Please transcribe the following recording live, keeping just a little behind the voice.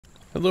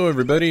Hello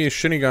everybody,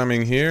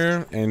 ShinigamiNG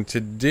here, and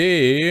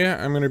today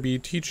I'm going to be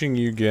teaching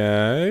you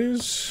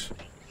guys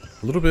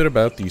a little bit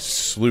about the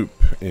Sloop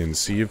in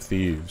Sea of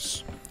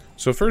Thieves.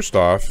 So first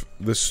off,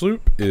 the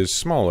Sloop is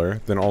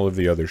smaller than all of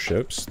the other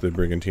ships. The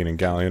Brigantine and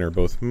Galleon are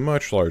both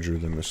much larger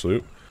than the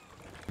Sloop.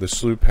 The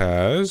Sloop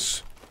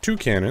has 2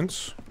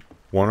 cannons,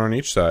 one on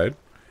each side,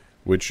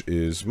 which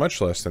is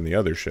much less than the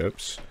other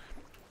ships.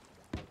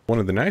 One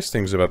of the nice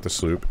things about the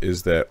Sloop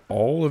is that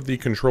all of the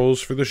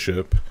controls for the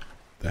ship,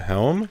 the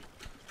helm,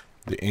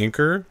 the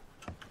anchor,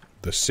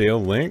 the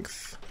sail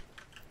length,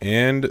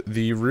 and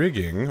the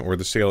rigging, or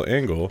the sail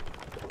angle,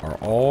 are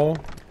all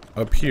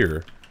up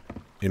here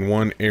in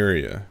one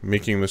area,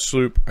 making the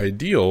Sloop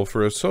ideal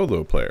for a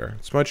solo player.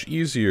 It's much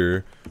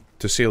easier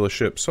to sail a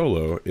ship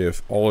solo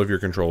if all of your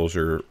controls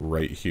are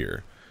right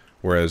here,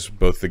 whereas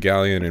both the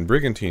Galleon and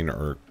Brigantine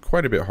are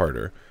quite a bit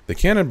harder. The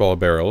cannonball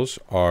barrels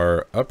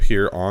are up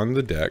here on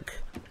the deck,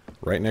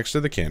 right next to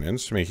the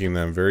cannons, making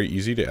them very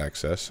easy to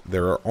access.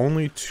 There are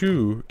only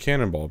 2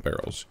 cannonball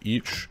barrels,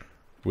 each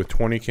with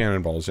 20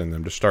 cannonballs in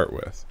them to start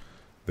with.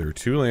 There are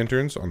 2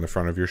 lanterns on the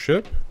front of your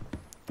ship,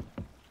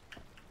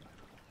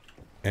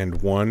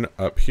 and one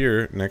up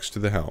here next to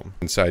the helm.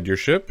 Inside your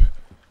ship,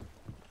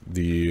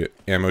 the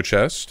ammo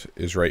chest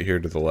is right here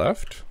to the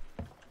left.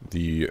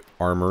 The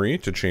armory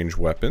to change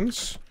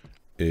weapons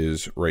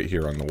is right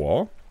here on the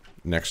wall,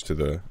 next to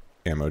the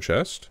ammo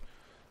chest.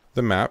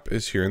 The map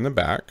is here in the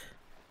back.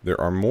 There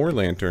are more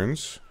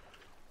lanterns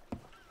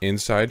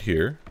inside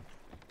here.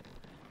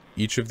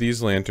 Each of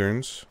these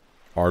lanterns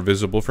are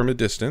visible from a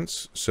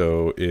distance,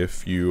 so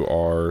if you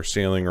are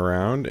sailing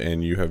around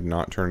and you have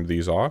not turned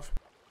these off,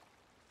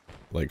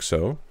 like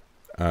so,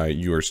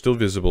 you are still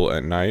visible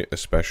at night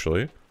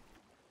especially.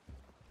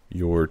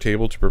 Your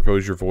table to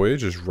propose your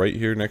voyage is right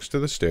here next to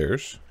the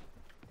stairs.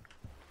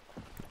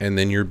 And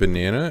then your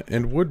banana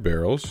and wood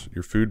barrels,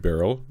 your food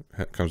barrel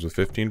comes with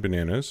 15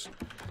 bananas.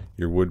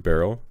 Your wood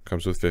barrel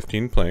comes with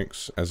 15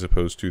 planks, as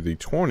opposed to the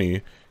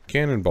 20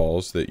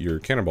 cannonballs that your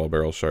cannonball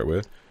barrels start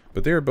with.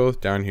 But they are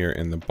both down here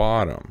in the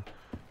bottom,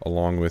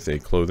 along with a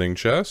clothing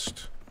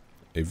chest,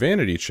 a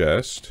vanity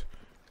chest,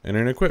 and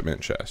an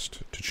equipment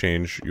chest to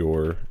change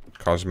your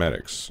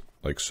cosmetics,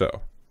 like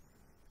so.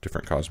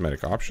 Different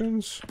cosmetic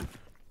options,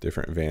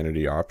 different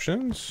vanity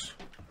options,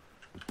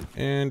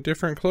 and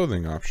different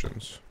clothing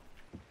options.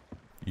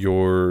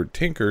 Your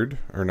tankard,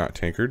 or not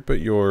tankard,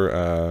 but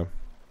your,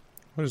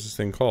 what is this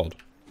thing called?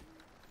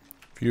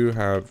 If you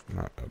have,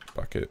 not a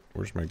bucket,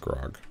 where's my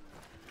grog?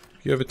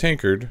 If you have a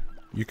tankard,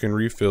 you can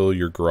refill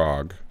your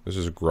grog. This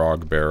is a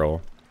grog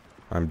barrel.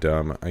 I'm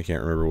dumb, I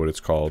can't remember what it's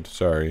called,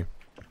 sorry.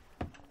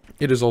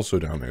 It is also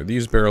down there.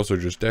 These barrels are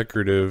just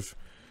decorative,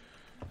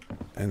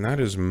 and that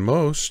is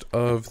most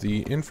of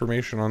the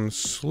information on the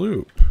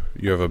Sloop.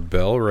 You have a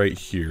bell right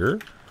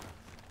here.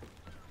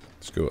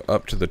 Let's go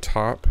up to the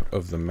top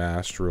of the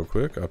mast real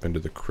quick, up into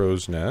the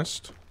crow's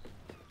nest.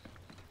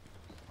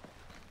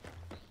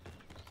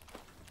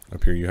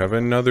 Up here you have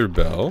another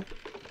bell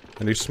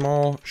and a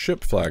small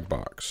ship flag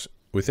box.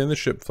 Within the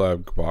ship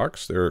flag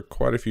box, there are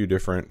quite a few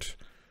different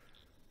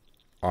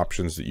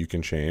options that you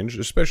can change,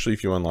 especially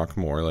if you unlock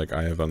more, like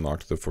I have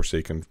unlocked the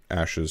Forsaken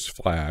Ashes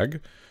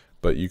flag,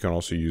 but you can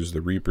also use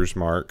the Reaper's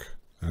Mark.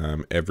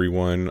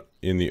 Everyone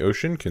in the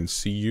ocean can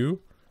see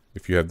you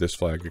if you have this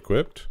flag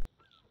equipped,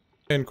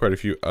 and quite a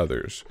few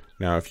others.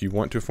 Now, if you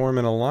want to form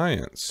an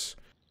alliance,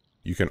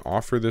 you can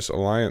offer this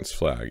alliance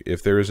flag.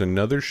 If there is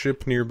another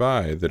ship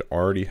nearby that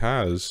already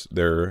has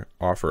their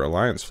offer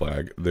alliance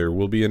flag, there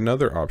will be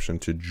another option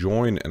to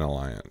join an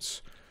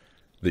alliance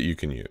that you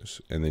can use,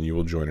 and then you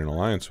will join an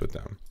alliance with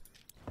them.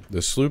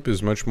 The Sloop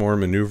is much more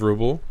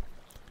maneuverable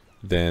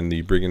than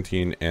the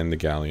Brigantine and the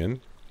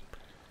Galleon.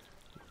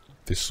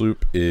 The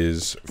Sloop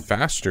is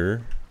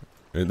faster,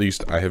 at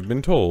least I have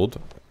been told.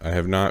 I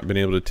have not been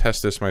able to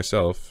test this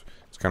myself.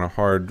 It's kind of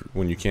hard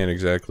when you can't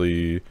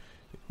exactly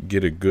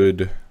get a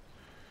good...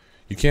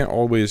 You can't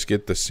always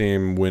get the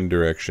same wind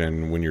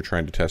direction when you're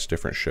trying to test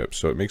different ships,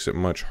 so it makes it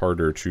much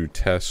harder to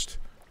test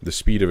the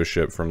speed of a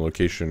ship from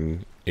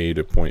location A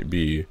to point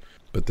B.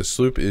 But the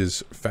Sloop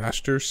is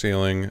faster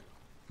sailing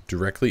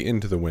directly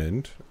into the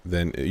wind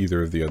than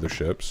either of the other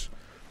ships,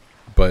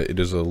 but it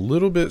is a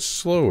little bit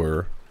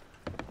slower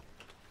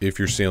if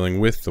you're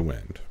sailing with the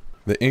wind.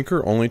 The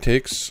anchor only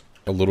takes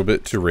a little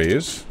bit to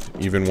raise.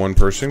 Even one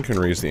person can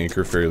raise the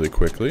anchor fairly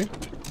quickly.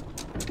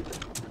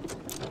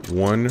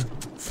 One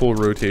full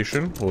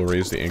rotation will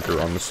raise the anchor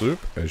on the Sloop,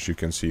 as you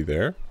can see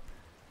there.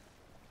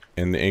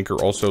 And the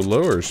anchor also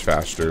lowers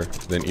faster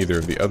than either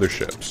of the other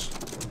ships,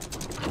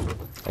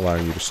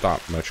 allowing you to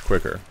stop much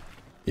quicker.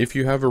 If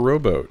you have a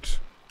rowboat,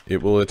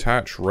 it will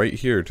attach right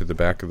here to the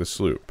back of the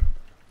Sloop,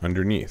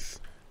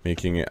 underneath,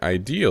 making it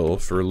ideal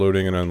for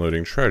loading and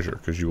unloading treasure,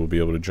 because you will be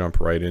able to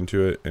jump right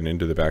into it and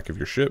into the back of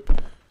your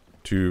ship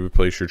to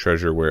place your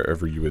treasure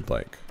wherever you would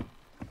like.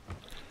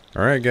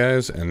 Alright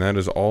guys, and that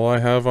is all I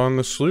have on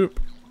the Sloop.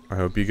 I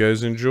hope you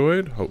guys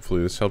enjoyed.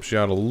 Hopefully this helps you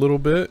out a little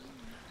bit.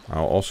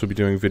 I'll also be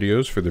doing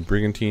videos for the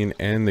Brigantine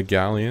and the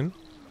Galleon.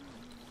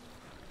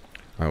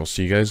 I will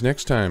see you guys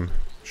next time.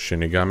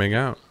 ShinigamiNG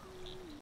out.